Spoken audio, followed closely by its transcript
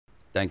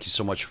Thank you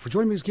so much for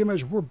joining me as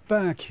GameEdged. We're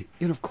back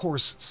in, of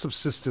course,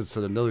 Subsistence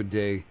at another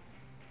day,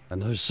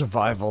 another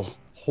survival,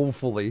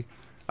 hopefully.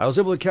 I was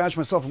able to catch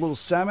myself a little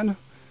salmon.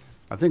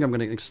 I think I'm going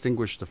to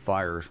extinguish the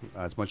fire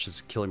as much as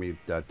it's killing me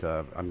that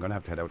I'm going to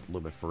have to head out a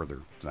little bit further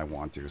than I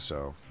want to.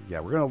 So, yeah,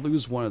 we're going to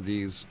lose one of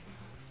these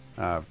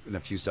in a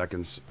few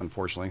seconds,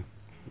 unfortunately.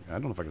 I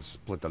don't know if I can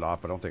split that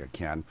off, but I don't think I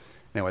can.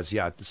 Anyways,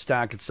 yeah, the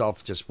stack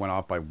itself just went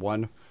off by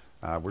one.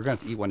 We're going to have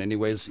to eat one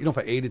anyways. You know, if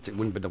I ate it, it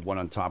wouldn't have been the one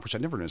on top, which I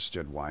never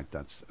understood why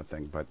that's a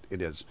thing, but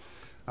it is.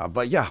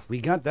 But yeah, we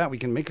got that. We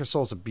can make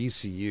ourselves a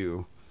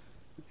BCU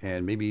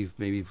and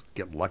maybe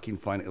get lucky and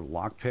find a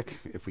lockpick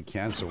if we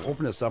can. So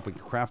open this up. We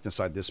can craft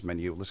inside this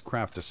menu. Let's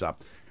craft this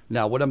up.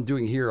 Now, what I'm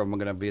doing here, I'm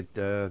going to be at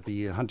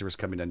the hunters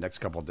coming in the next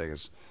couple of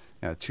days.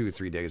 2 or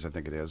 3 days, I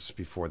think it is,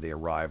 before they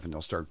arrive, and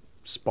they'll start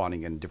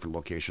spawning in different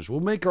locations. We'll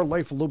make our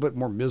life a little bit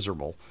more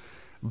miserable.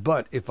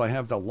 But if I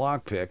have the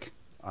lockpick,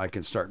 I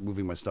can start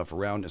moving my stuff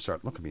around and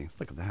start, look at me,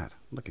 look at that,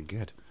 I'm looking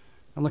good.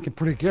 I'm looking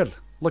pretty good.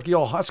 Looky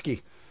all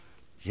husky.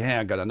 Yeah,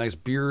 I got a nice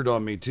beard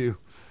on me too.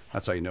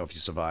 That's how you know if you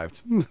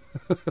survived.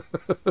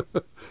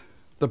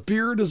 The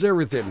beard is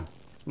everything.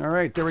 All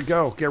right, there we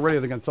go. Get ready.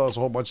 They're going to tell us a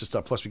whole bunch of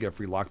stuff. Plus, we get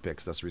free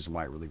lockpicks. That's the reason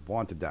why I really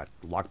wanted that.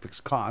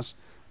 Lockpicks cost.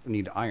 I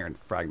need iron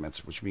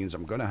fragments, which means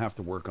I'm going to have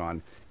to work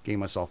on getting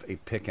myself a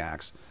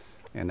pickaxe.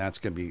 And that's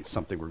going to be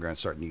something we're going to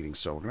start needing.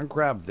 So we're going to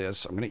grab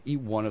this. I'm going to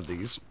eat one of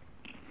these.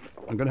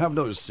 I'm going to have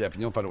another sip,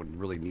 you know, if I don't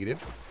really need it.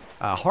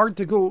 Hard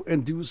to go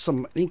and do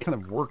any kind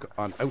of work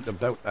on out and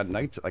about at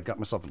night. I got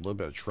myself in a little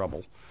bit of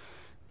trouble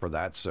for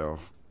that, so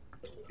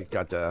it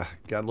got a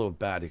little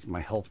bad.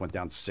 My health went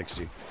down to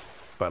 60.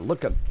 But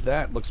look at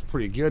that. Looks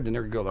pretty good. And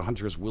there we go. The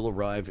hunters will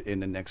arrive in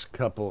the next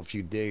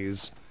few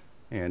days,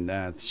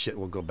 and shit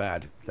will go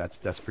bad. That's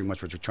pretty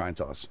much what you're trying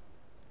to tell us.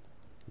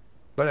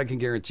 But I can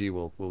guarantee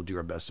we'll do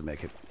our best to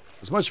make it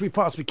as much as we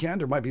possibly can.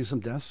 There might be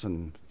some deaths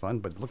and fun,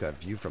 but look at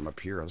that view from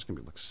up here. It's going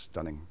to look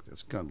stunning.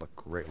 It's going to look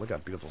great. Look at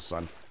that beautiful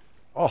sun.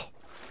 Oh,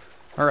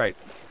 all right.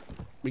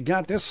 We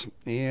got this,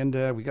 and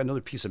we got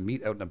another piece of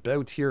meat out and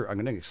about here. I'm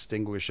going to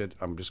extinguish it.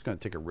 I'm just going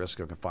to take a risk.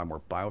 I can find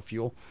more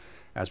biofuel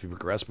as we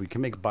progress. We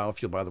can make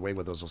biofuel, by the way,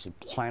 with those little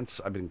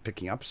plants I've been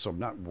picking up, so I'm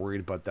not worried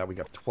about that. We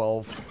got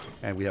 12,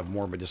 and we have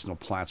more medicinal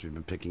plants we've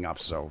been picking up,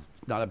 so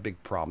not a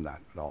big problem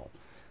that at all.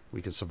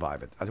 We can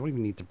survive it. I don't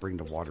even need to bring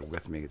the water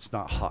with me. It's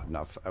not hot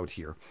enough out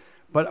here.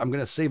 But I'm going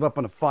to save up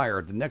on a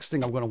fire. The next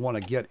thing I'm going to want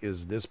to get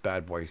is this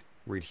bad boy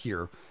right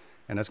here.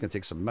 And that's going to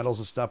take some metals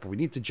and stuff. But we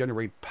need to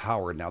generate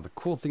power. Now, the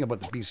cool thing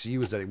about the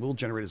BCU is that it will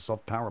generate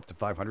itself power up to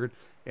 500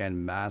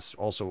 and mass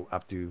also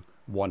up to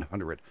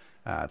 100.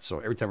 So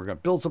every time we're going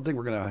to build something,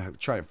 we're going to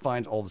try and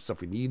find all the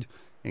stuff we need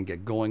and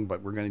get going.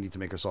 But we're going to need to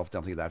make ourselves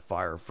definitely that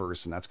fire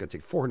first. And that's going to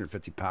take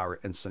 450 power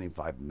and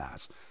 75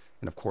 mass.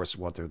 And of course,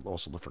 we'll have to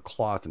also look for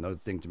cloth, another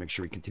thing to make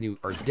sure we continue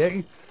our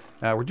day.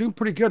 We're doing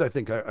pretty good, I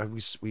think.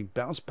 We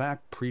bounced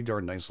back pretty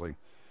darn nicely.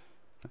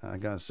 I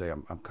gotta say,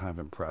 I'm kind of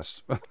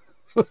impressed.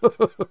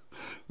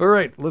 All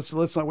right, let's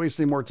not waste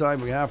any more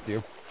time. We have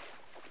to.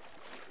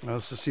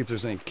 Let's just see if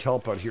there's any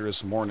kelp out here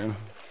this morning.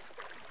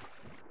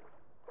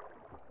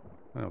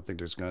 I don't think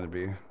there's going to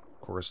be.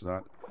 Of course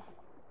not.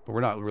 But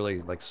we're not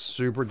really like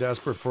super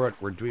desperate for it.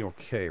 We're doing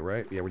okay,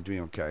 right? Yeah, we're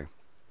doing okay.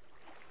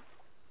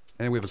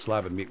 And we have a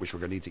slab of meat, which we're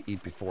going to need to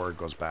eat before it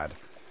goes bad.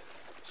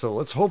 So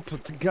let's hope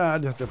to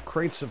God that the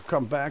crates have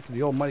come back,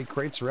 the almighty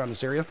crates around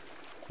this area.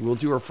 We'll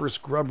do our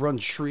first grub run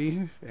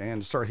tree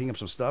and start heating up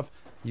some stuff.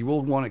 You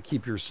will want to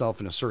keep yourself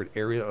in a certain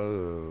area.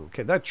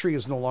 Okay, that tree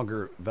is no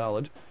longer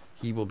valid.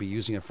 He will be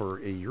using it for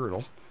a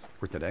urinal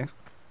for today.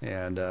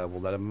 And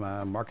we'll let him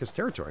mark his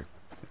territory.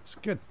 It's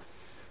good.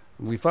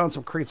 We found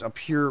some crates up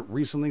here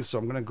recently, so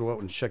I'm going to go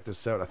out and check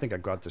this out. I think I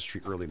got this tree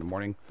early in the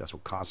morning. That's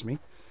what cost me.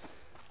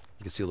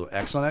 You can see a little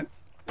X on it.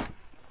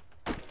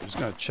 I'm just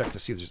going to check to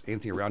see if there's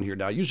anything around here.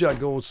 Now, usually I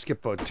go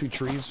skip 2 or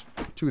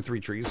 3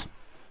 trees.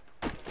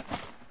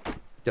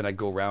 Then I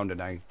go around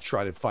and I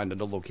try to find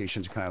another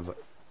location to kind of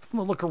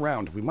look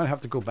around. We might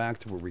have to go back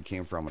to where we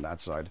came from on that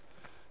side.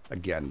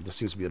 Again, this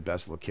seems to be the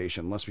best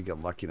location, unless we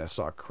get lucky and I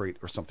saw a crate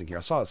or something here.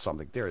 I saw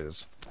something. There it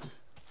is.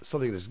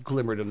 Something that's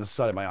glimmered on the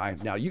side of my eye.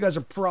 Now, you guys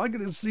are probably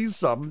going to see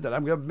something that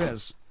I'm going to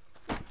miss.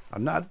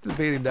 I'm not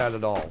debating that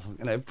at all.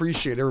 And I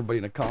appreciate everybody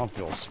in the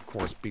cornfields, of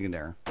course, being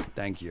there.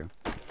 Thank you.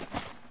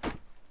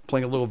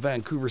 Playing a little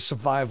Vancouver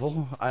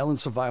survival, island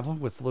survival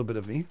with a little bit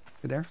of me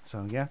there.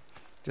 So, yeah,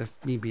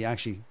 just me be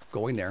actually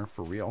going there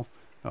for real.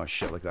 Oh,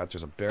 shit, look at that.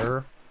 There's a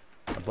bear,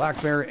 a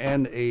black bear,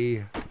 and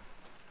a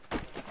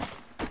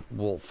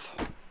wolf.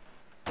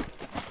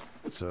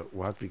 So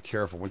we'll have to be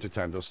careful.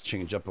 Wintertime, those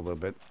change up a little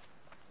bit.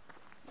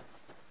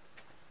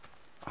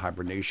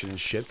 Hibernation and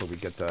shit, but we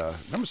get the...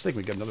 I'm not mistaken,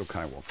 we get another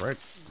kind of wolf, right?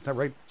 Is that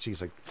right?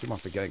 Jeez, I keep on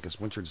forgetting, because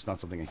winter is not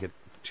something I hit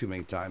too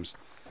many times.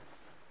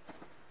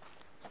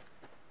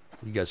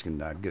 You guys can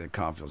get in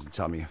confidence and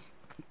tell me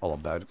all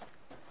about it.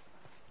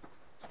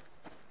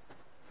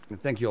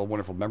 And thank you all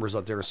wonderful members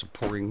out there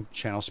supporting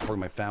channel, supporting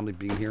my family,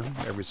 being here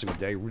every single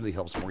day. It really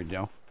helps more, you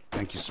know.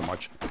 Thank you so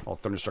much. All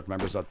Thunderstruck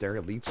members out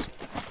there, elites.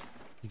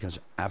 You guys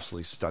are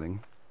absolutely stunning.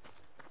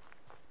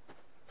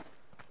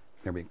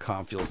 Everybody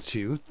Confields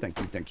too. Thank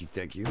you, thank you,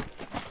 thank you.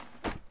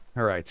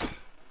 All right.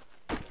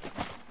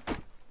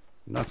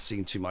 Not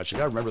seeing too much. I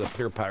gotta remember the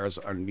pitter patters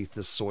underneath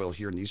this soil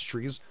here in these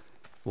trees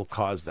will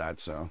cause that.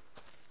 So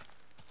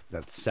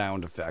that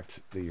sound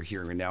effect that you're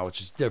hearing right now, which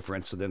is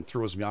different, so then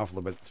throws me off a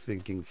little bit,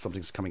 thinking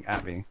something's coming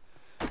at me.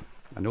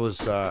 I know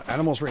there's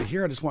animals right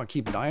here. I just want to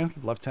keep an eye on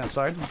the left-hand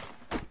side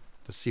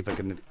to see if I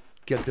can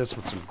get this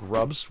with some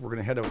grubs. We're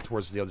gonna head out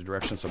towards the other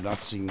direction, so I'm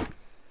not seeing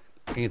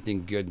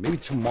anything good. Maybe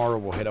tomorrow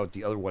we'll head out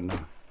the other one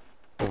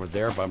over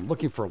there, but I'm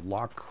looking for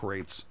lock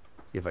crates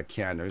if I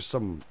can. There's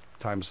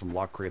sometimes some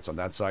lock crates on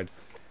that side.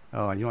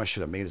 Oh, you know what I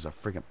should have made is a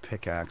freaking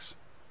pickaxe.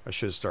 I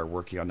should have started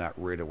working on that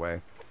right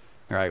away.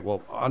 All right,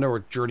 well, on our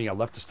journey, I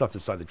left the stuff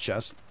inside the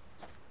chest.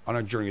 On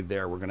our journey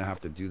there, we're gonna have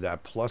to do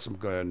that. Plus, I'm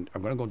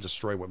gonna go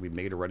destroy what we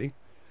made already.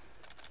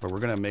 But we're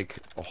gonna make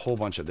a whole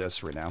bunch of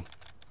this right now.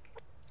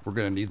 We're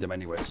gonna need them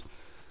anyways.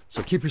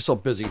 So keep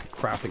yourself busy,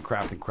 crafting,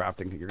 crafting,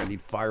 crafting. You're gonna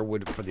need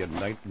firewood for the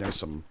night. And there's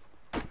some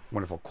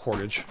wonderful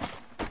cordage.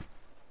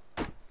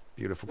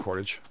 Beautiful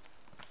cordage.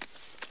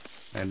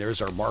 And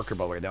there's our marker,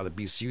 by the way. Now the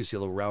BCU, see a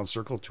little round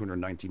circle,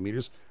 219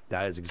 meters.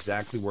 That is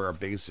exactly where our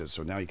base is.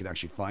 So now you can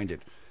actually find it.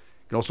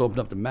 You can also open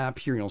up the map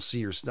here and you'll see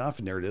your stuff,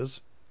 and there it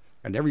is.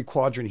 And every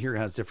quadrant here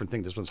has different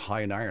things. This one's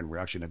high in iron. We're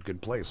actually in a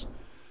good place.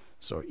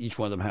 So each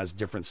one of them has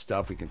different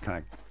stuff we can kind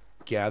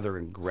of gather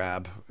and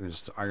grab.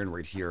 There's iron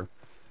right here.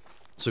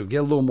 So you get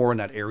a little more in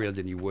that area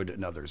than you would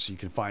in others. You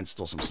can find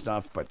still some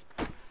stuff, but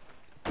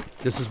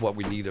this is what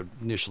we need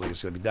initially.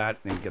 It's going to be that,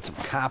 and then get some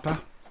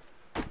kappa.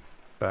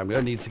 But I'm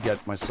going to need to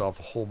get myself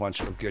a whole bunch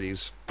of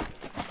goodies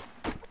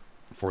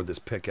for this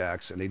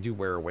pickaxe. And they do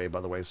wear away, by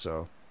the way.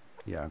 So,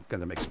 yeah, I'm going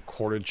to make some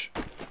cordage.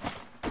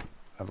 I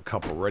have a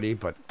couple ready,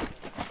 but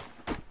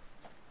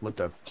let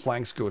the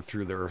planks go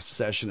through their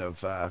session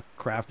of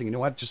crafting. You know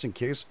what? Just in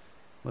case,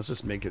 let's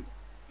just make it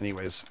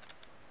anyways.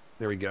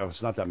 There we go.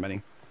 It's not that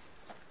many.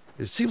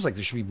 It seems like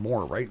there should be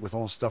more, right? With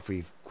all the stuff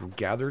we've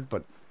gathered.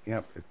 But,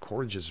 yeah,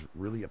 cordage is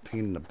really a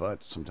pain in the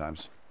butt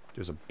sometimes.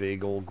 There's a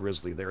big old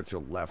grizzly there to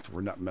the left. We're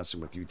not messing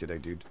with you today,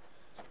 dude.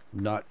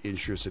 Not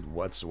interested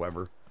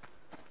whatsoever.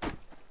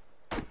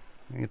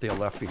 Anything I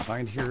left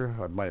behind here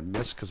I might have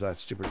missed because of that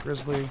stupid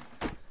grizzly.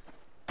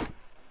 I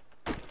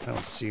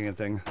don't see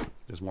anything.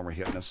 There's more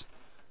hitting us.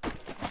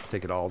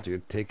 Take it all,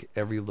 dude. Take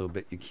every little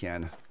bit you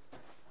can.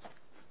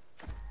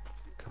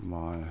 Come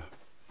on.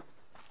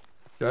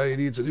 Guy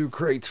needs a new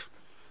crate.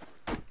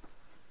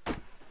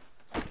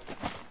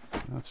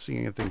 Not seeing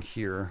anything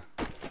here.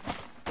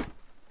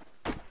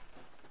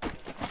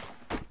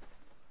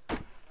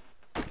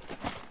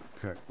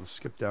 Okay, let's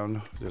skip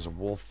down. There's a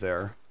wolf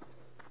there.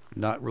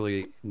 Not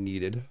really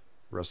needed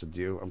for us to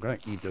do. I'm going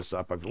to eat this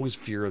up. I always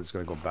fear it's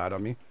going to go bad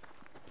on me.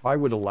 I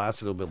would have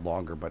lasted a little bit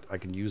longer, but I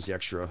can use the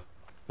extra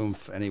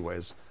oomph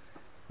anyways.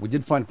 We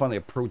did find finally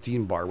a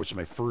protein bar, which is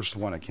my first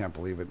one. I can't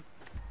believe it.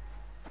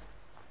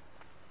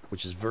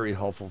 Which is very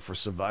helpful for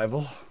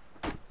survival.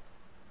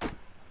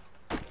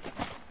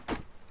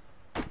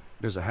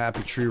 There's a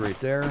happy tree right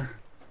there.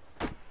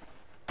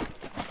 A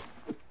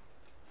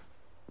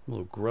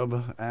little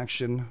grub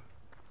action.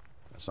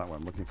 That's not what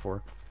I'm looking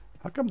for.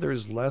 How come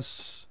there's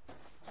less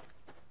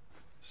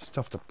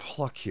stuff to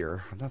pluck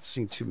here? I'm not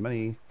seeing too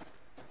many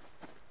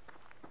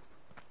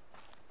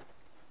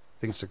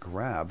things to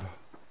grab.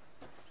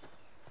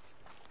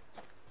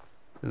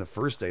 In the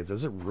first day,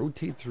 does it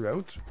rotate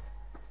throughout?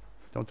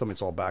 Don't tell me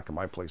it's all back in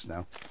my place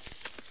now.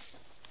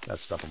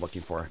 That's stuff I'm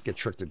looking for. Get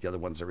tricked at the other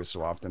ones every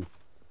so often.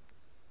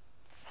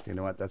 You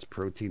know what? That's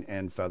protein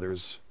and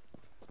feathers.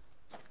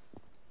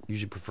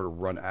 Usually prefer to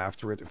run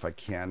after it if I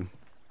can.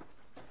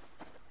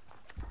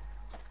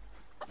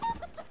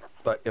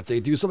 But if they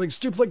do something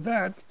stupid like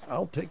that,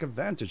 I'll take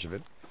advantage of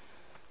it.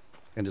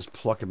 And just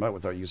pluck them out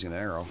without using an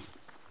arrow.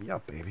 Yeah,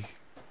 baby.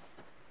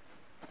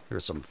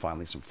 There's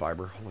finally some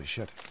fiber. Holy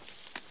shit.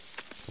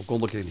 We'll go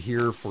look in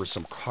here for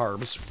some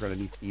carbs. We're going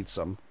to need to eat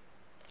some.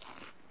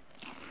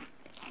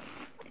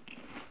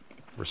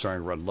 We're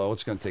starting to run low.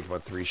 It's going to take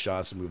about 3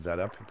 shots to move that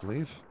up, I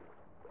believe.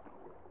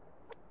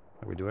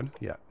 How are we doing?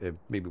 Yeah,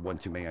 maybe 1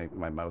 too many in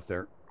my mouth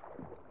there.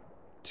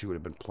 2 would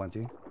have been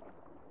plenty.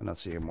 I'm not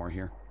seeing more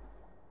here.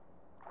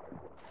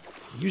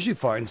 Usually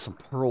find some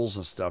pearls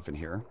and stuff in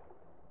here.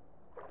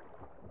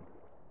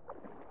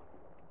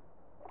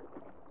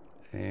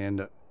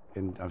 And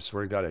I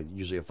swear to God,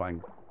 I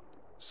find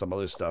some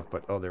other stuff,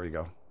 but oh, there we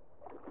go.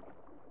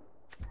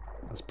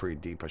 That's pretty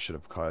deep. I should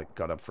have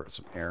got up for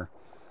some air.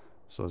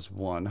 So there's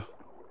 1.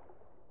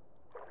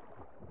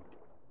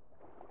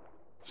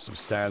 Some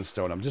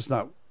sandstone. I'm just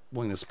not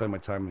willing to spend my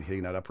time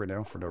hitting that up right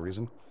now for no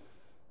reason.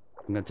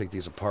 I'm going to take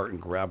these apart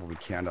and grab what we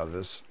can out of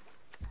this.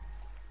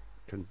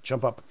 Can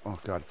jump up. Oh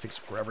God, it takes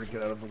forever to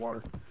get out of the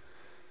water.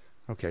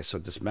 Okay, so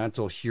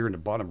dismantle here in the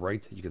bottom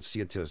right. You can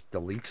see it to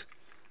delete.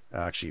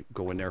 Actually,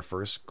 go in there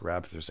first.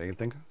 Grab if there's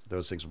anything.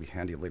 Those things will be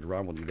handy later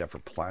on. We'll need that for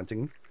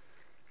planting.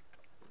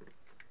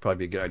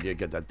 Probably be a good idea to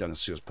get that done as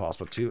soon as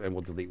possible too. And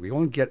we'll delete. We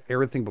won't get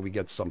everything, but we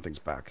get some things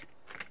back.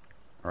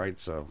 All right,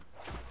 so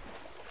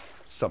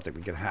something.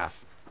 We get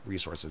half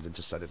resources and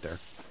just set it there.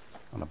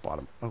 On the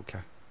bottom. Okay.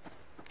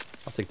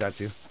 I'll take that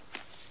too.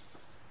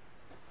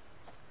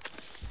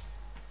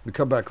 We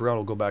come back around,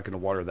 we'll go back in the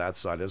water that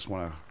side. I just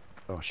want to...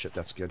 Oh, shit,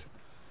 that's good.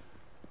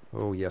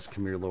 Oh, yes,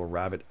 come here, little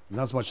rabbit.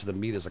 Not as much of the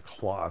meat as a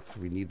cloth.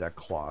 We need that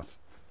cloth.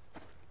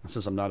 And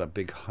since I'm not a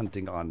big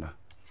hunting on...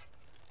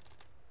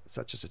 Is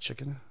that just a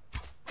chicken?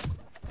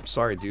 I'm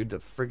sorry, dude. The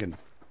friggin'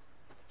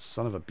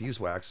 son of a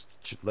beeswax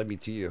led me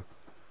to you.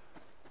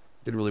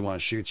 Didn't really want to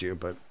shoot you,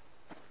 but...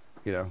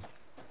 You know.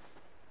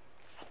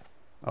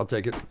 I'll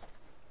take it.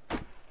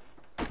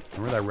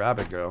 Where'd that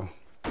rabbit go?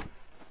 I'm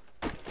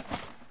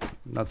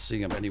not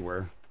seeing him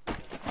anywhere.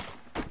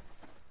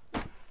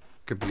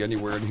 Could be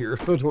anywhere in here.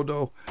 I don't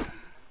know.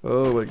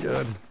 Oh my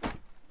god.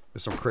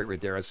 There's some crate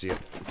right there. I see it.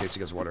 In case you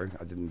guys are wondering.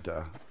 I didn't,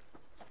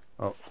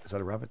 Oh, is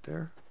that a rabbit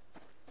there?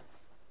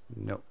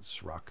 No,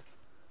 it's rock.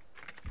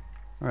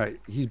 Alright,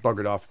 he's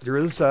buggered off. There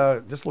is,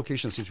 this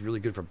location seems really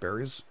good for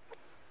berries.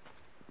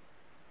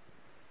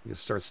 You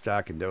just start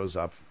stacking those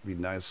up. Be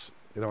nice.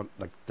 They don't,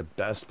 like, the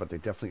best, but they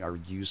definitely are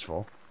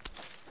useful.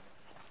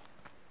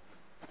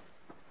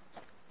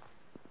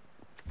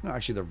 No,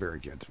 actually, they're very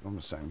good. I'm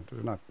just saying.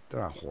 They're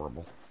not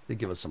horrible. They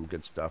give us some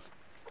good stuff.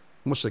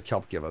 How much did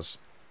kelp give us?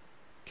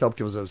 Kelp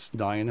gives us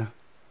 9.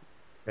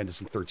 And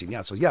it's in 13.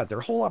 Yeah, so yeah, they're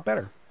a whole lot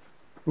better.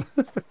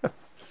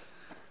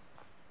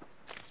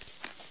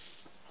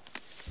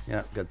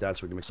 Yeah, got that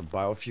so we can make some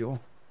biofuel.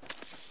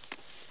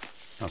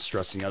 Not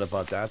stressing out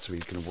about that, so we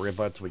can worry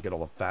about it till we get all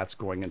the fats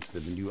going into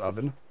the new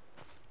oven.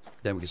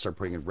 Then we can start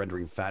putting in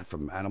rendering fat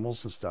from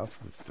animals and stuff.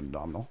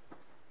 Phenomenal.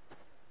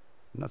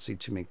 I'm not seeing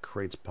too many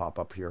crates pop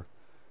up here.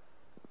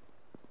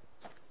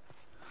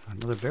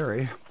 Another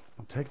berry.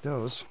 I'll take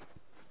those.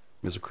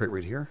 There's a crate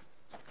right here.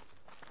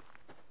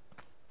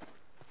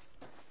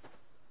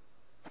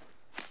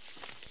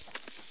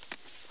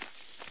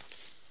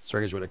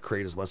 Sorry guys, what a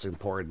crate is less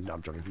important. No,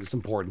 I'm joking. It's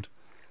important.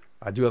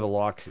 I do have a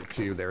lock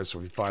too there, so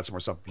we find some more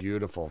stuff.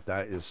 Beautiful.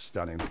 That is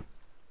stunning.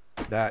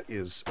 That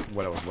is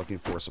what I was looking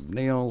for. Some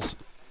nails.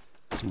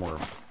 Some more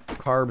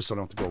carbs, so I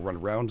don't have to go run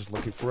around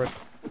looking for it.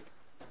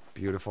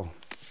 Beautiful.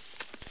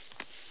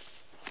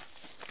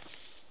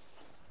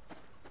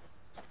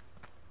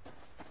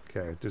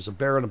 Okay, there's a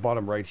bear on the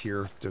bottom right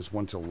here. There's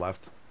one to the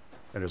left.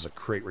 And there's a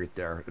crate right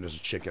there. And there's a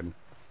chicken.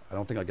 I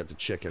don't think I'll get the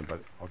chicken,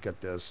 but I'll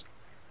get this.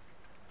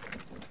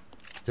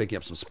 Taking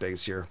up some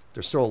space here.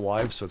 They're still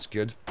alive, so it's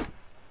good.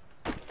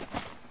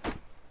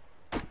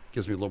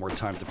 Gives me a little more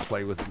time to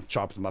play with them,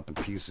 chop them up in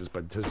pieces,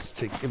 but it does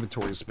take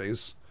inventory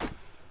space.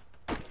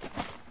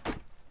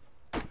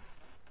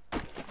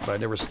 But I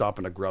never stop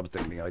in a grub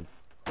thing.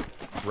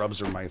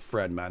 Grubs are my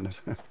friend, man.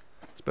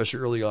 Especially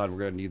early on, we're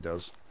going to need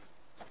those.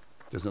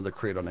 There's another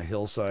crate on the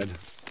hillside.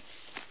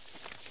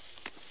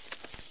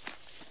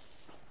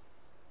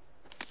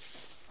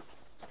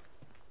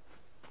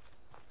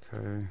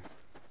 Okay.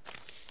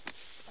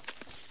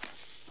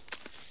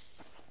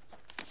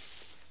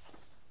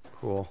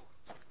 Cool.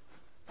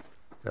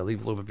 Did I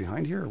leave a little bit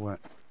behind here or what?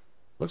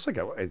 Looks like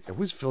it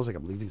always feels like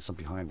I'm leaving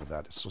something behind with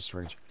that. It's so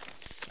strange.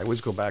 I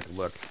always go back and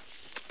look.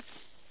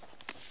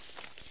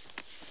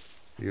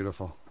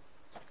 Beautiful.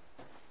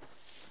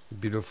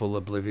 Beautiful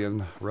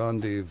oblivion.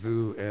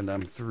 Rendezvous, and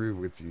I'm through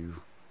with you.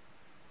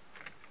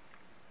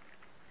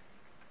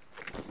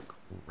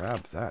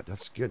 Grab that.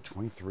 That's good.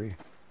 23.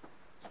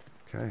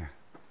 Okay.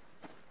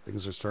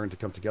 Things are starting to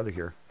come together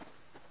here.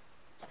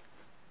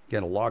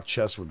 Again, a locked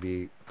chest would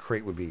be...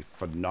 crate would be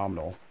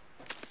phenomenal.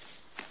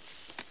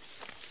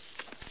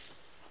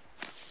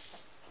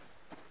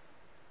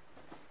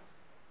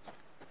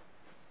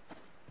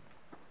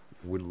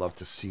 Would love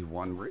to see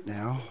one right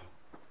now.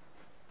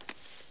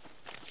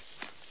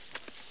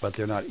 But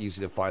they're not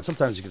easy to find.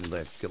 Sometimes you can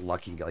get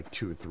lucky and get like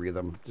 2 or 3 of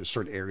them. There's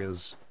certain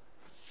areas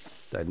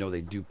that I know they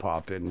do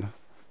pop in.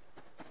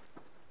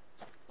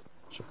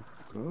 So,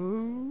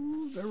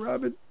 oh, that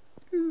rabbit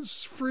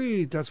is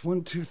free. That's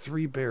 1, 2,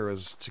 3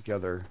 bears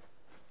together.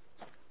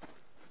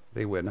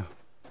 They win. I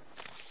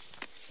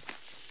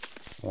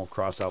won't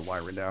cross that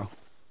line right now.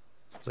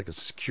 It's like a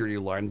security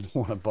line. Don't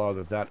want to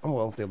bother that. Oh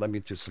well, they led me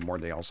to some more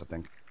nails, I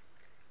think.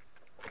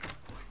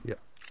 Yeah,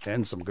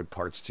 and some good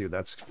parts too.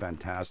 That's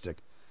fantastic.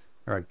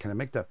 All right, can I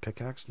make that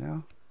pickaxe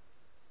now?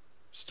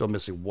 Still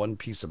missing 1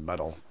 piece of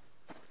metal.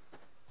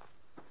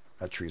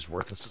 That tree's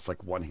worthless. It's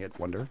like one-hit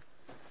wonder.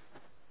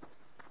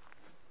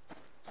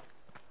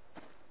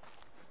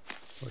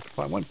 So I can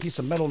find 1 piece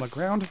of metal on the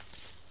ground.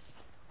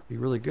 Be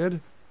really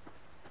good.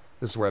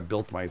 This is where I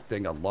built my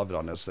thing. I love it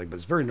on this thing, but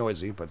it's very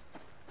noisy. But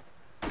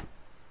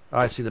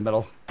I see the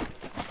metal.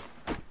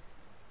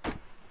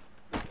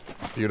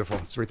 Beautiful.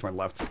 It's right to my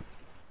left.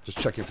 Just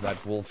checking for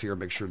that wolf here.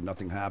 Make sure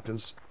nothing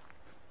happens.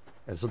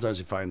 And sometimes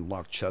you find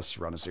locked chests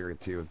around this area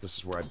too. This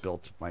is where I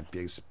built my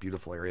base,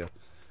 beautiful area.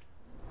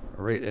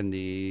 Right in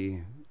the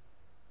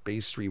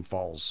Bay Stream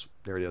Falls.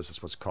 There it is.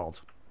 That's what's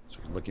called. So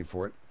we're looking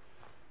for it.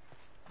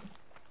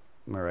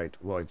 All right.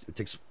 Well, it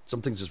takes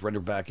some things just render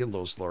back in a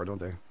little slower,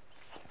 don't they?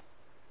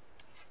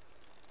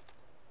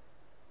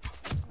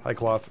 Hi,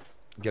 Cloth.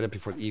 Get it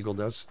before the eagle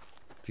does.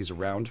 If he's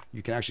around,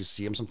 you can actually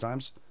see him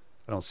sometimes.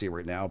 I don't see him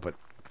right now, but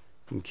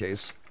in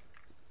case.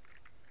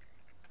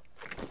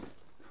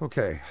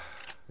 Okay,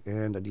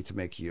 and I need to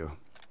make you.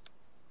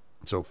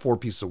 So 4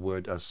 pieces of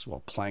wood,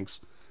 well,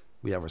 planks.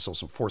 We have ourselves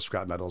some 4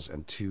 scrap metals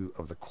and 2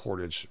 of the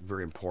cordage.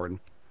 Very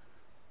important.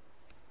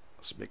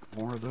 Let's make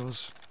more of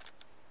those.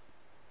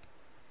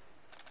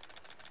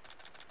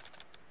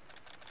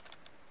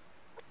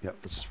 Yep,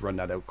 let's just run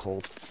that out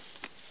cold.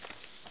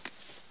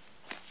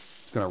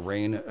 It's going to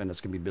rain, and it's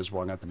going to be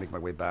miserable. I'm going to have to make my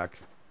way back.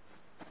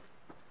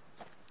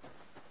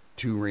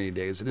 2 rainy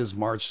days. It is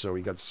March, so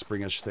we got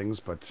springish things,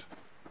 but...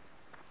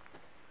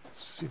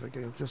 Let's see if I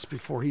can get this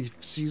before he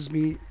sees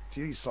me.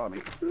 See, he saw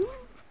me.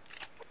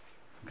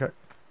 Okay.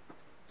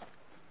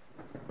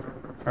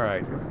 All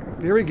right.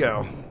 Here we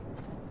go.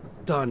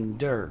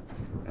 Thunder.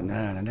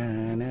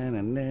 Another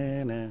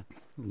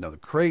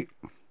crate.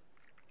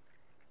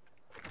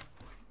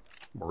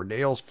 More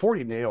nails.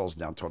 40 nails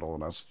now total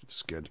on us.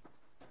 It's good.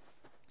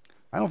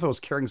 I don't know if I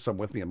was carrying some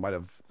with me. I might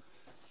have.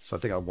 So I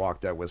think I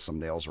walked out with some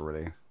nails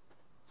already.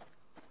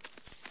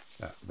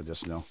 Yeah, but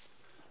just no.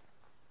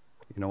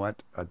 You know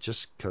what?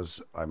 Just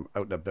because I'm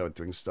out and about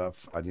doing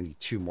stuff, I need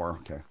 2 more.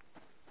 Okay.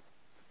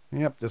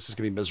 Yep, this is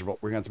going to be miserable.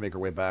 We're going to have to make our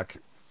way back.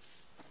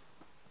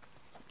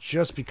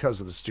 Just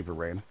because of the stupid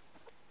rain.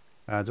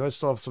 Do I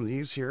still have some of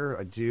these here?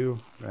 I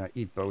do.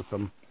 Eat both of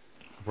them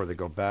before they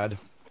go bad.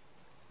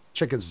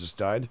 Chickens just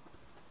died.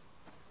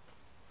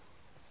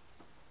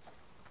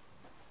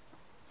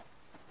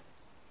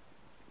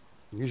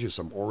 Usually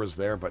some auras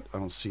there, but I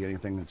don't see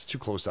anything. It's too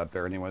close to that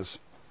bear anyways.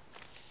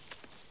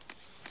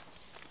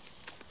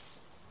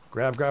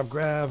 Grab, grab,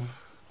 grab.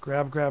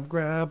 Grab, grab,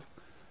 grab.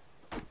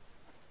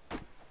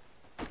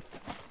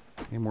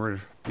 Any more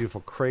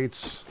beautiful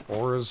crates,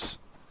 ores.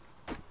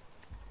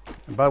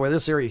 And by the way,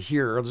 this area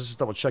here, let's just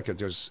double check it.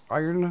 There's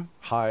iron,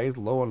 high,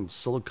 low on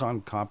silicon,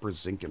 copper,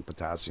 zinc, and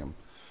potassium.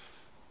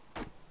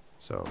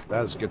 So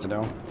that is good to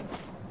know.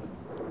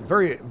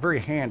 Very, very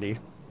handy.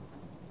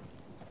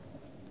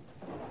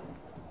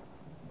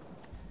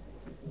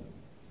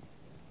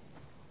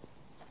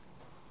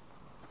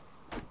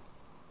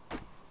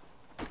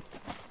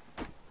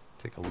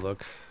 Take a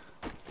look.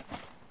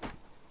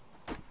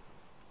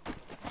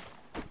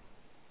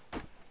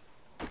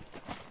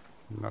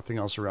 Nothing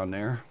else around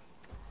there.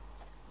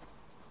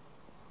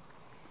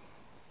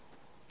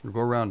 We'll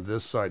go around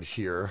this side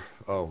here.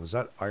 Oh, is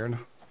that iron? I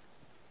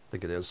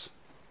think it is.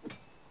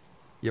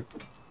 Yep.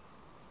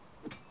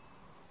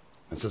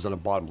 It says on the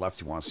bottom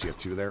left you want to see it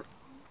too there.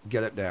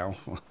 Get it now.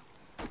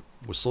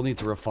 We'll still need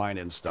to refine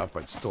it and stuff,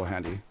 but it's still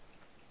handy.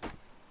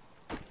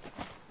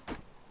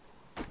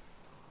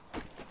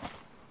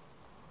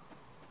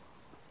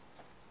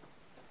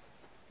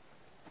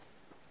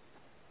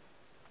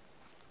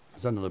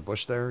 Is that another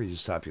bush there? Or are you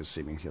just happy to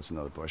see me? Yes,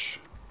 another bush.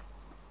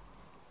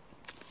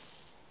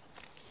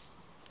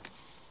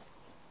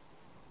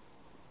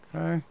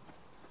 Okay.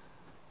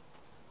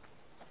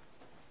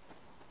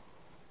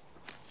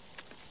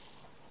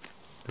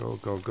 Go,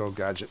 go, go,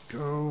 gadget,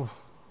 go.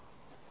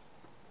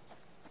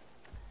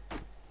 How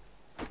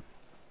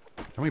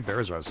many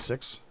bears are there?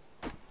 6?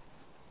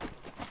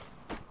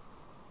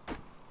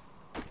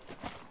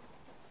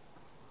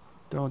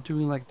 Don't do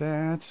me like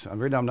that.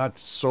 Right now I'm not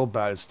so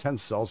bad. It's 10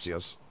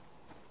 Celsius.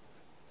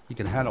 You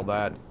can handle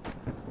that.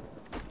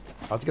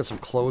 I'll have to get some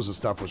clothes and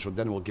stuff, which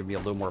then will give me a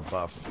little more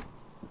buff.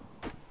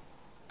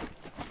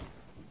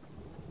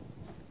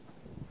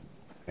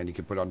 And you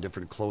can put on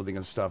different clothing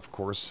and stuff, of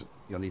course.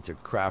 You'll need to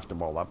craft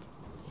them all up.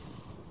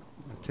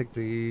 Take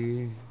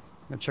the... I'm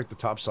going to check the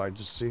top side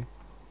just to see.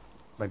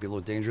 Might be a little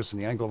dangerous in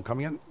the angle I'm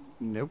coming in.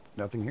 Nope,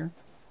 nothing here.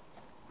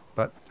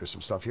 But there's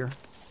some stuff here.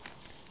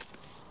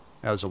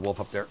 Yeah, there's a wolf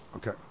up there.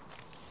 Okay.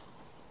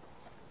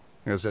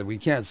 Like I said, we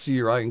can't see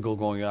your angle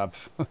going up.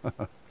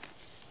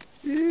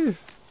 Yeah.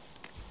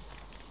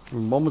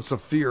 Moments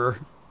of fear.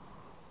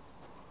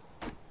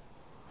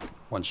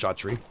 1-shot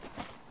tree.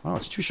 Oh,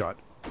 it's 2-shot.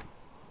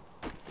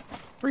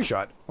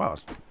 3-shot. Wow.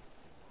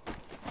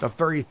 A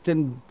very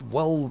thin,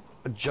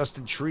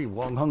 well-adjusted tree.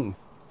 Well hung.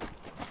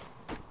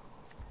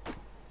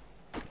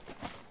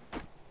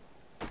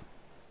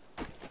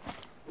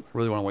 I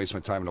really want to waste my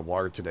time in the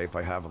water today. If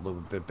I have a little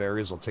bit of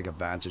berries, I'll take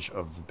advantage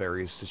of the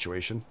berries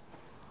situation.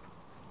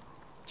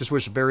 Just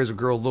wish the berries would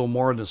grow a little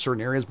more in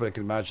certain areas, but I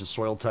can imagine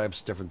soil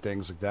types, different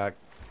things like that.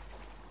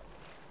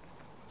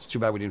 It's too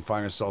bad we didn't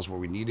find ourselves where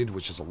we needed,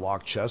 which is a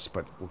locked chest,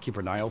 but we'll keep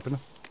our eye open.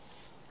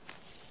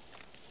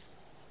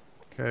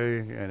 Okay,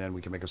 and then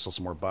we can make ourselves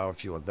some more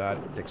biofuel with that.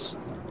 It takes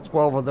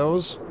 12 of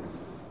those.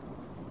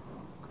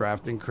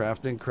 Crafting,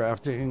 crafting,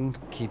 crafting.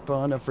 Keep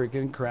on a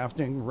freaking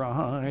crafting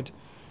ride.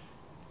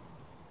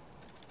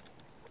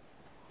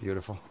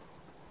 Beautiful.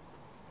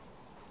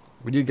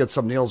 We did get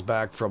some nails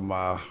back from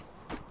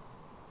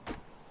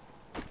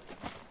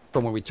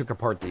when we took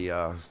apart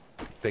the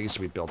base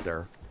we built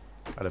there.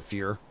 Out of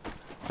fear.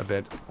 A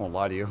bit. Won't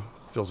lie to you.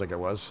 Feels like it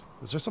was.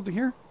 Is there something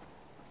here?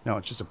 No,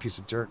 it's just a piece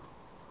of dirt.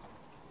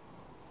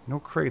 No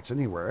crates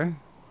anywhere, eh?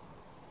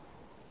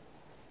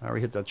 I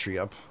already hit that tree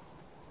up.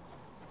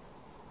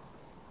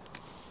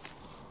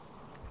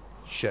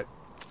 Shit.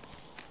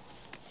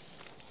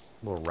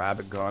 Little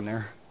rabbit gone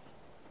there.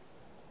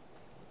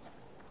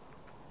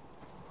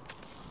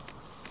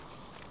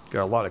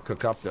 Got a lot to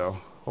cook up, though.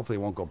 Hopefully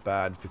it won't go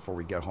bad before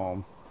we get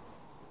home.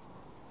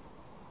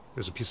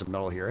 There's a piece of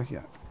metal here.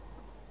 Yeah.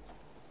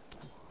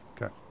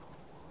 Okay.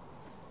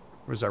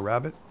 Where's that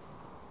rabbit?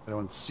 I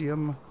don't see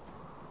him.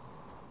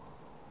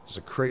 There's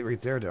a crate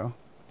right there, though.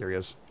 There he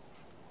is.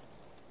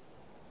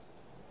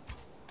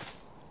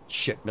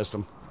 Shit, missed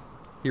him.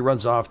 He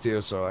runs off, too,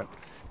 so...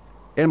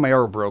 And my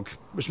arrow broke,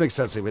 which makes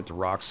sense. They hit the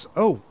rocks.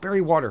 Oh, berry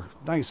water.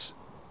 Nice.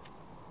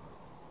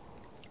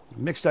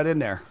 Mix that in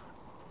there.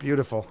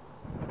 Beautiful.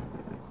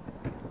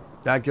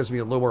 That gives me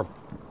a little more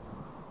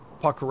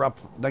pucker up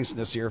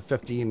niceness here.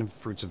 15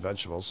 fruits and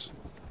vegetables.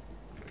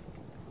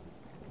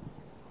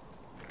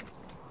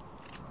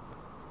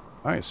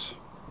 Nice.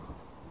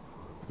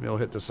 Maybe I'll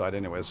hit this side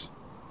anyways.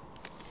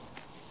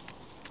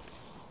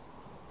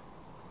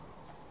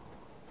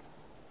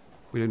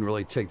 We didn't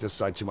really take this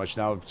side too much.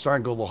 Now, it's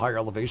starting to go a little higher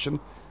elevation.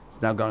 It's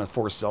now gone at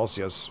 4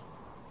 Celsius.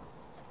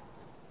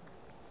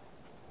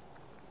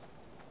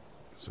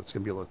 So it's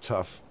going to be a little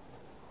tough.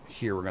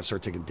 Here, we're going to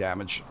start taking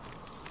damage. You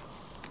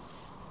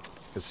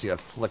can see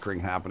that flickering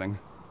happening.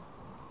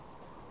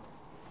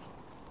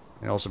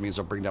 It also means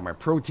I'll bring down my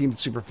protein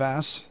super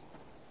fast.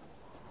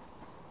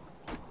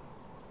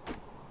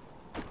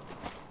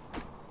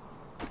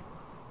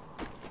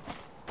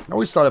 I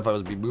always thought if I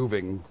was be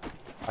moving,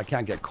 I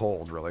can't get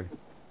cold, really.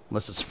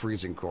 Unless it's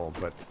freezing cold,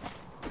 but...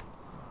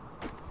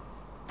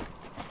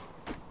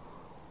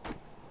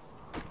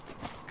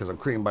 Because I'm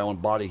creating my own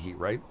body heat,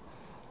 right?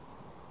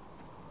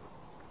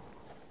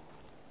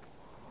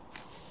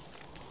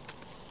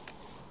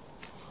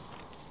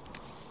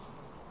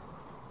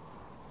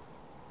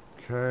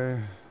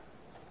 Okay.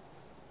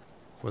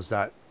 Was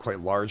that quite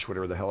large,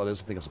 whatever the hell it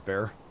is? I think it's a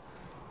bear.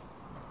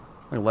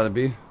 I'm gonna let it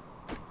be.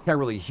 Can't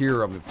really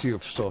hear him, too,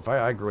 so if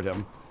I aggro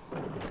him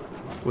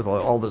with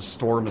all this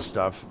storm and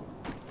stuff...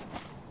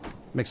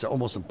 Makes it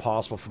almost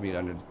impossible for me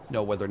to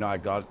know whether or not I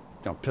got,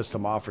 pissed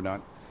him off or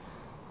not.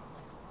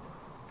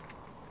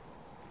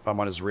 If I'm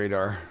on his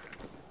radar.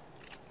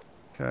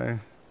 Okay.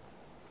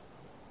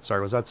 Sorry,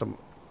 was that some...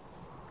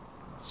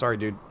 Sorry,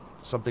 dude.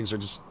 Some things are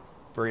just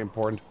very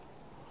important.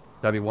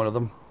 That'd be one of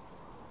them.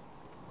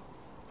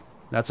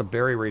 That's a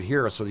berry right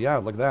here, so yeah,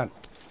 look at that.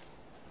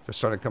 They're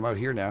starting to come out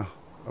here now.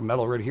 A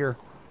metal right here.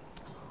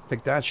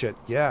 Take that shit.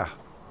 Yeah.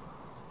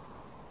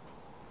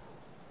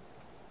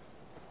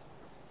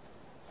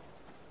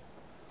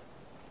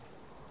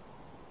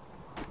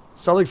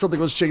 Sounded like something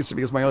was chasing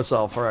me as my own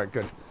self. Alright,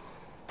 good.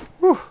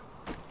 Whew.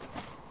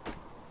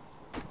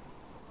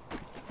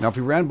 Now, if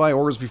we ran by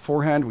ores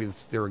beforehand,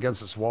 they were against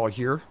this wall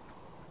here.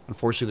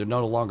 Unfortunately, they're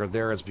no longer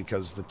there. It's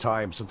because the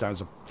time,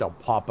 sometimes they'll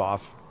pop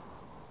off.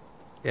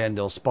 And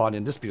they'll spawn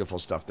in this beautiful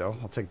stuff, though.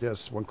 I'll take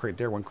this. One crate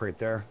there, one crate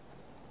there.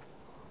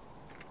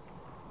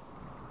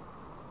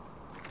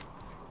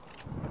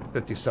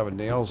 57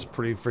 nails.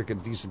 Pretty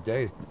freaking decent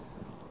day.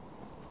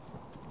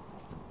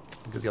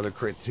 Get the other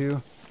crate,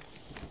 too.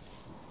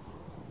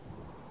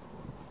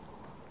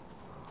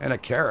 And a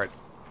carrot.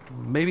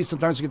 Maybe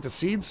sometimes we get the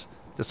seeds.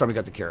 This time we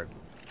got the carrot.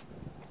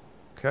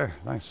 Okay,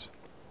 nice.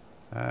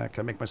 Can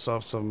I make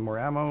myself some more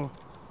ammo?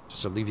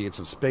 Just to alleviate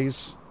some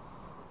space.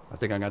 I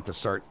think I'm going to have to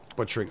start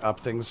butchering up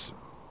things.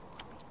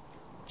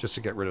 Just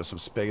to get rid of some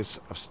space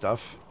of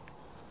stuff.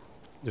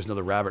 There's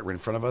another rabbit right in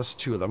front of us.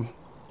 2 of them,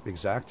 to be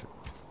exact.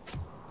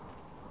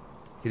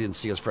 He didn't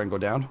see his friend go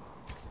down.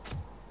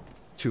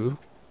 2.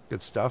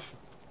 Good stuff.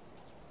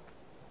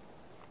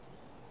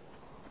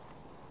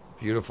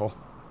 Beautiful.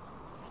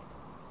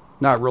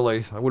 Not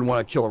really. I wouldn't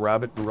want to kill a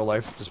rabbit in real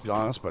life, just to be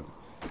honest, but...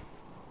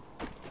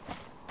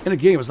 In a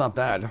game, it's not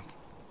bad.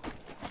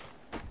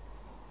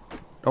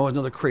 Oh,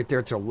 another crate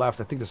there to the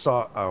left. I think I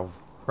saw a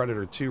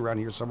predator, too, around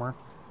here somewhere.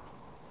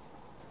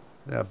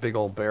 Yeah, big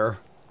old bear.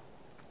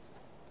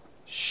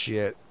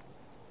 Shit.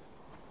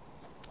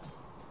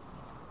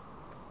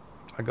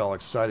 I got all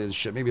excited and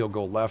shit. Maybe he'll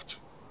go left.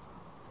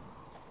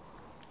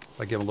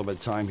 If I give him a little bit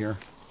of time here.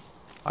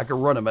 I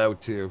could run him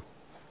out, too.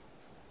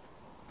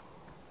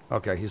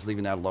 Okay, he's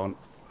leaving that alone.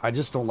 I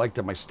just don't like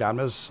that my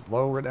stamina's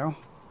low right now.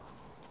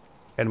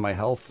 And my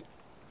health.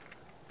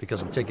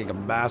 Because I'm taking a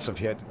massive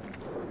hit.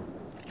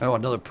 Oh,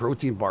 another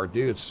protein bar.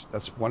 Dude,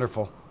 that's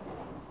wonderful.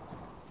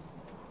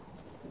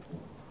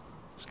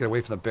 Let's get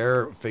away from the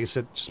bear. Face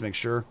it. Just make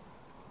sure.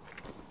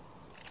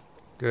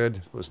 Good.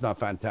 It was not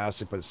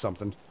fantastic, but it's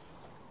something.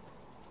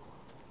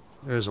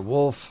 There's a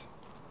wolf.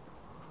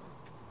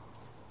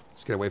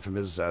 Let's get away from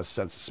his sense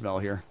of smell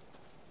here.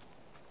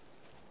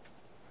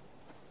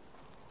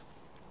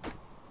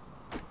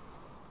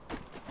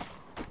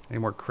 Any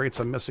more crates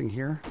I'm missing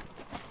here?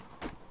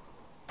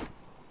 It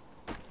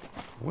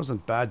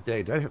wasn't a bad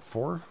day. Did I hit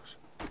 4?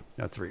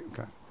 No, 3.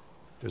 Okay.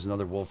 There's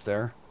another wolf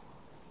there.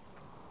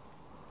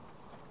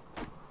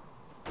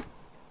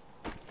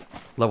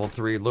 Level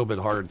 3, a little bit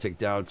harder to take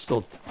down.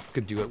 Still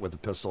could do it with a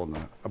pistol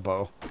and a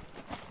bow.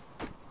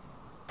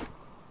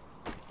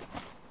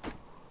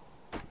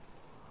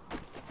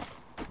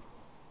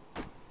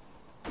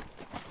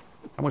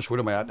 How much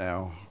wood am I at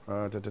now?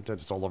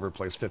 It's all over the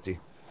place. 50.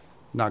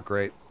 Not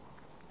great.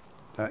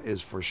 That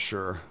is for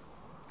sure.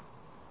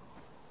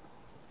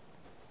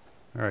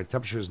 Alright,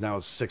 temperature is now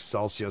 6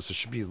 Celsius. It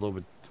should be a little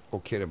bit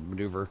okay to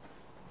maneuver.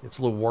 It's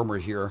a little warmer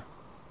here.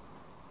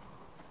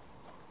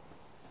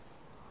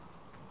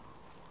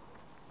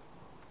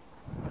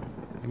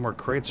 Any more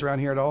crates around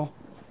here at all?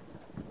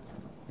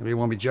 Anybody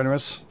want to be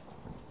generous?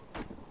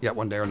 Yeah,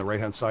 one there on the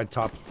right-hand side,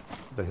 top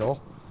of the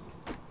hill.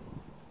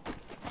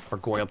 Or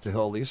going up the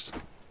hill at least.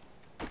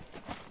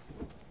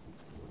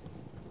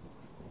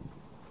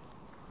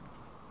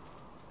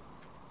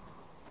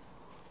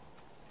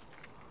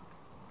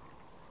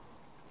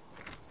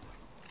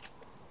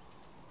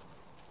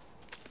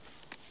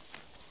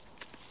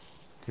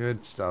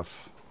 Good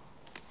stuff.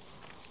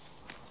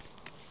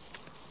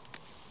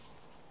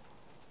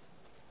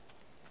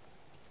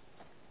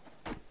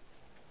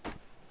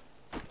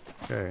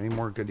 Okay, any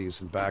more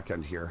goodies in the back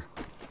end here?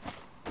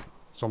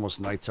 It's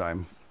almost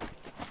nighttime. A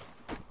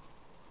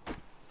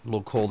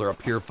little colder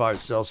up here. 5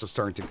 Celsius,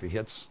 starting to take the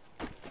hits.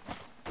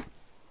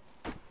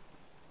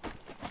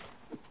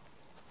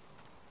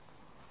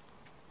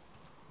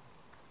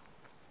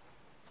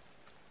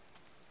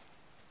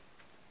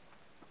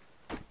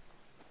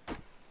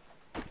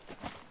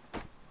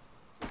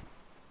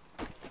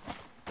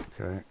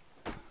 Okay.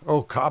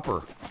 Oh,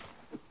 copper.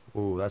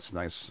 Oh, that's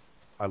nice.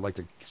 I'd like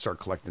to start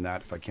collecting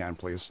that if I can,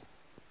 please.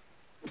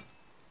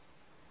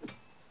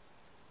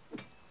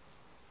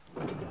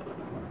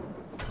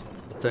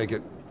 Take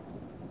it.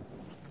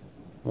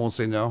 Won't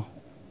say no.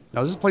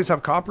 Now, does this place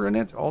have copper in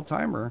it all the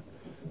time, or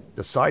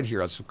the side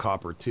here has some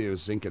copper too,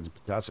 zinc and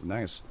potassium.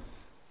 Nice.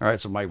 All right,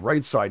 so my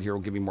right side here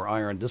will give me more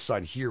iron. This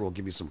side here will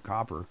give me some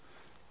copper.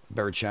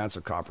 Better chance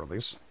of copper, at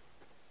least.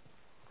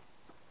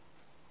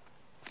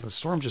 Did the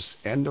storm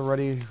just end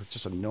already? It's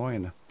just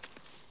annoying.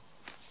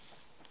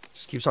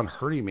 Just keeps on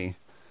hurting me.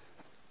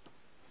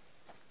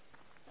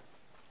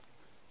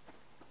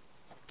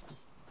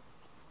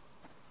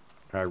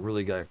 I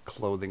really got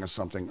clothing or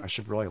something. I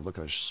should really look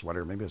at a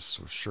sweater. Maybe a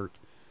shirt.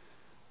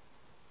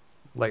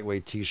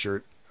 Lightweight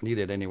t-shirt. I need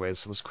it anyways,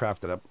 so let's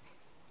craft it up.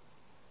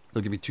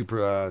 It'll give me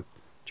 2%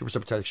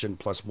 protection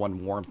plus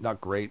 1 warmth. Not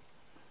great.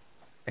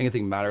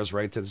 Anything matters,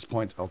 right? To this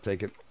point, I'll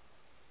take it.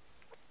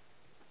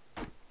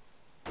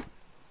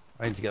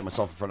 I need to get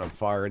myself in front of a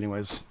fire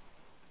anyways.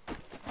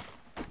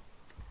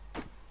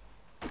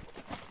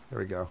 There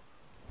we go.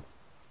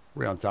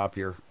 Right on top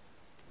here.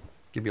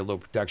 Give me a little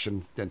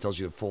protection. Then tells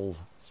you the full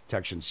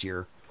protections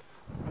here.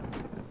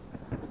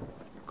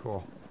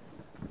 Cool.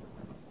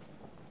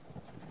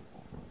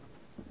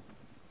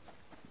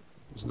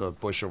 There's another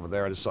bush over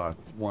there. I just saw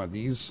one of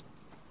these.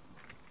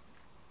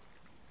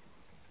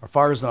 Our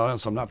fire's not on,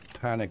 so I'm not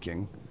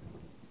panicking.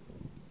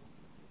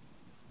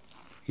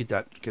 Eat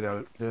that. Get out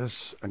of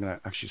this. I'm going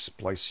to actually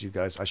splice you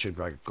guys. I should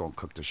probably go and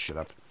cook this shit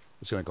up.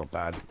 It's going to go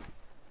bad.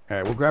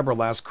 Alright, we'll grab our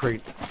last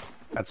crate.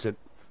 That's it.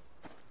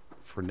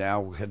 For now,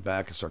 we'll head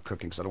back and start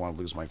cooking because I don't want to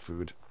lose my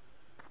food.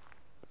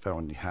 If I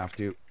don't have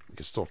to, we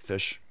can still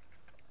fish.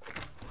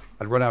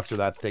 I'd run after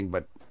that thing,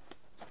 but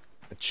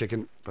a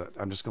chicken, but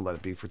I'm just going to let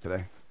it be for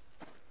today.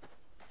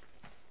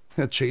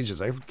 It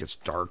changes. It gets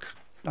dark.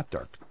 Not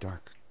dark.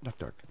 Dark. Not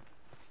dark.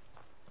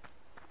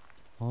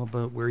 All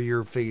about where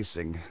you're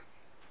facing.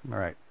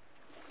 Alright.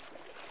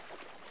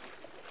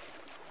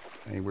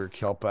 Any weird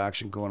kelp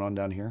action going on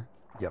down here?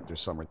 Yep,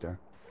 there's some right there.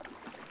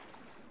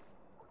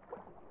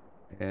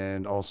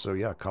 And also,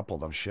 yeah, a couple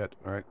of them. Shit.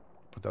 Alright,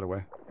 put that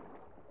away.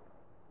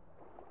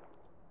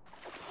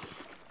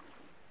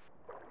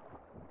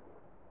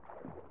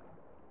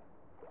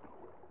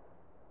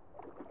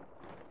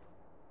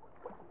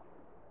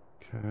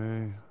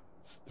 Okay.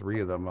 It's 3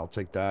 of them. I'll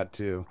take that,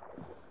 too.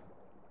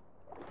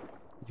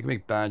 You can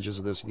make bandages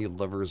of this. You need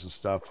livers and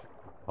stuff.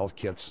 Health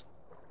kits.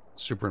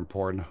 Super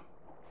important.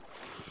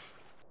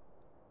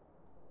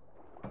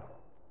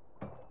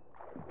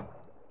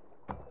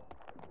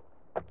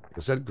 Like I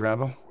said, grab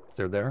them if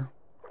they're there.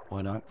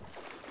 Why not?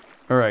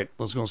 Alright,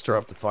 let's go start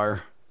up the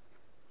fire.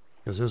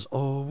 Because it's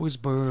always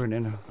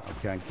burning. I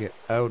can't get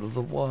out of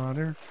the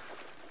water.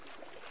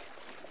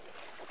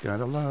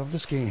 Gotta love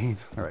this game.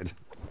 Alright.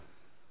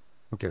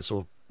 Okay,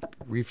 so we'll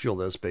refuel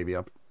this baby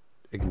up.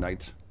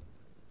 Ignite.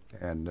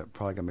 And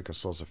probably gonna make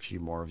ourselves a few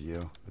more of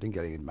you. I didn't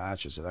get any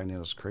matches. Did I need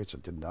those crates? I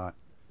did not.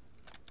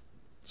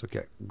 It's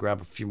okay.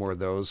 Grab a few more of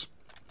those.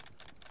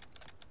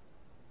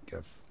 Get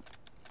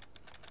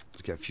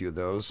a few of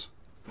those.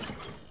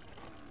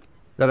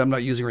 That I'm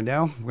not using right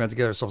now. We're going to have to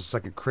get ourselves a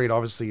second crate,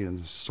 obviously, and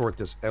sort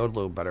this out a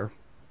little better.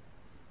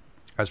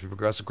 As we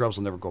progress, the grubs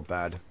will never go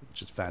bad,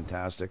 which is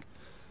fantastic.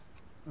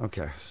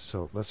 Okay,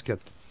 so let's get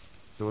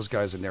those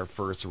guys in there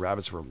first. The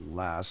rabbits were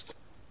last.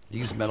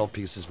 These metal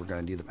pieces, we're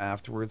going to need them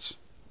afterwards.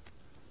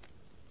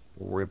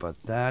 We'll worry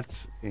about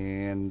that.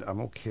 And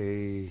I'm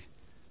okay.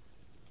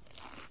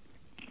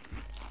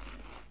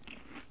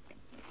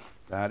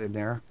 That in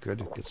there.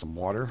 Good. Get some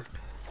water.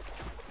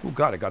 Oh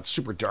god, it got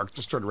super dark.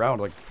 Just turned around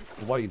like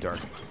bloody dark.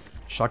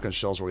 Shotgun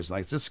shells are always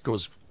nice. This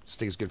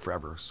stays good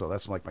forever. So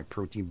that's like my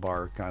protein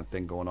bar kind of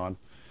thing going on.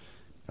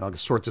 And I'll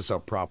sort this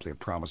out properly, I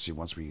promise you,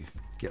 once we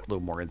get a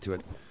little more into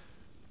it.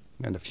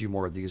 And a few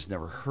more of these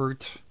never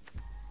hurt.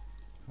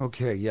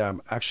 Okay, yeah,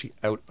 I'm actually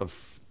out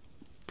of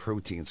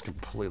proteins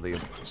completely.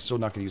 I'm still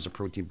not going to use a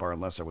protein bar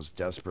unless I was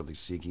desperately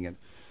seeking it.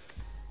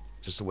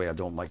 Just the way I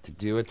don't like to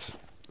do it.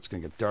 It's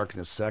going to get dark in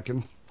a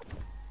second.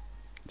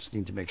 Just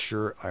need to make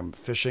sure I'm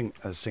fishing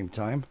at the same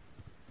time,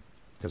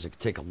 because it can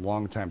take a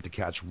long time to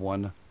catch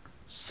one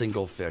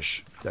single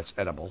fish that's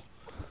edible,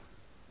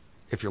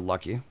 if you're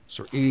lucky.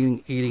 So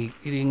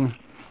eating,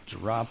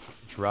 drop,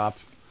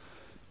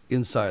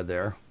 inside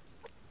there.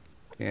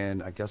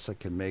 And I guess I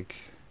can make...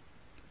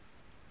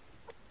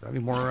 Do I have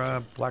any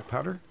more black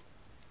powder?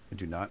 I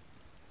do not.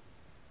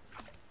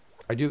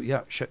 I do,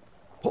 yeah, shit.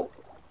 Oh!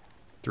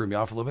 Threw me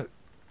off a little bit.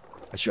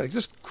 I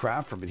just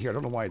craft from it here. I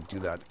don't know why I do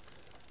that.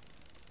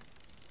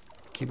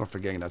 Keep on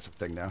forgetting that's a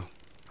thing now.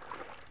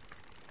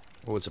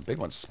 Oh, it's a big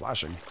one,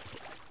 splashing.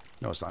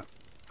 No, it's not.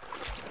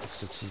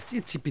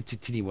 It's a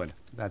teeny one.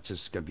 That's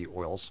just going to be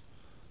oils.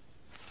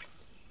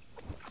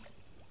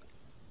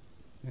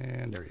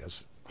 And there he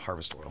is.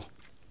 Harvest oil.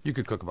 You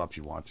could cook them up if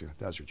you want to.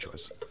 That's your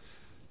choice.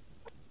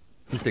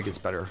 You think it's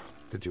better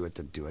to do it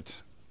than do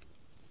it.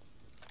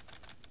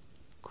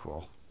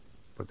 Cool.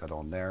 Put that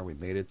on there. We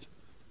made it.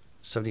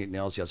 78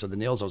 nails. Yeah, so the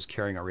nails I was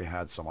carrying, I already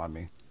had some on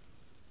me.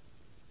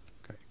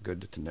 Okay,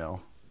 good to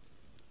know.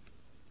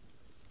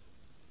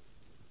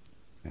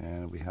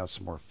 And we have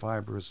some more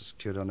fibers. This is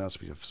good on us.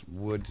 We have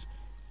some wood.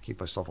 Keep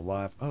myself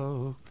alive.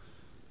 Oh.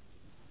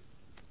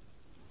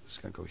 This is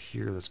going to go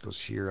here. This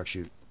goes here.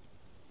 Actually,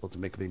 we'll have to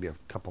make maybe a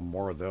couple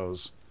more of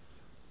those.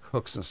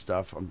 Hooks and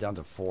stuff. I'm down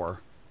to 4.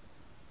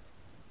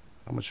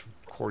 How much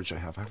cordage I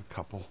have? I have a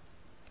couple.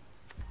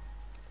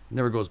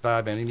 Never goes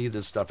bad, man. You need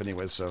this stuff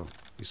anyway, so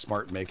be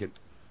smart and make it.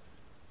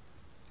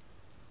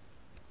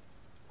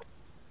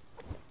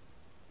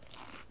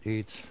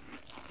 Eat,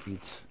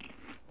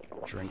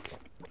 drink,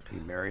 be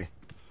merry.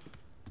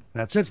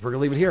 And that's it. We're going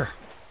to leave it here.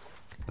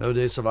 Another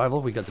day of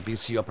survival. We got the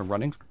BC up and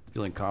running.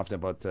 Feeling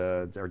confident about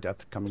our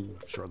death coming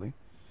shortly.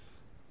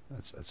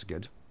 That's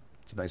good.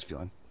 It's a nice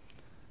feeling.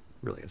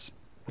 Really is.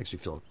 Makes me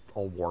feel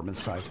all warm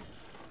inside.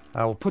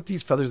 We'll put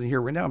these feathers in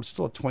here. Right now I'm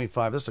still at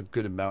 25. That's a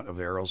good amount of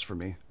arrows for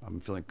me. I'm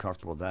feeling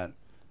comfortable with that.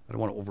 I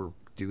don't want to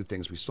overdo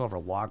things. We still have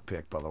our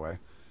lockpick, by the way,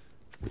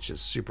 which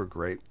is super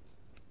great.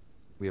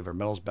 We have our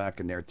metals back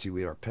in there, too.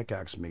 We have our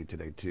pickaxe made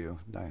today, too.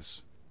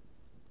 Nice.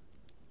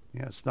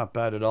 Yeah, it's not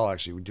bad at all,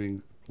 actually. We're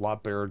doing a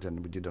lot better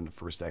than we did on the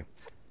first day.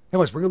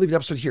 Anyways, we're going to leave the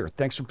episode here.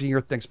 Thanks for being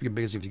here. Thanks for being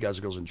amazing. If you guys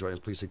and girls enjoy us,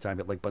 please take time,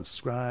 hit like button,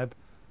 subscribe.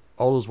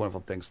 All those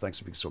wonderful things. Thanks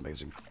for being so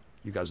amazing.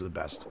 You guys are the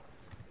best.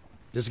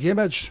 This is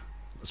GameEdged.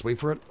 Let's wait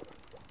for it.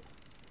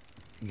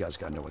 You guys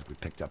got to know what we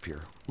picked up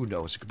here. Who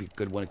knows? It could be a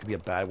good one. It could be a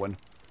bad one.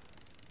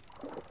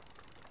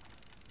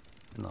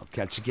 And I'll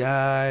catch you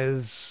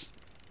guys.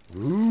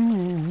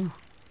 Ooh.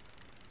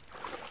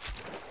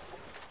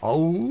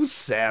 Oh,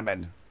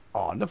 salmon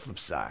on the flip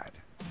side.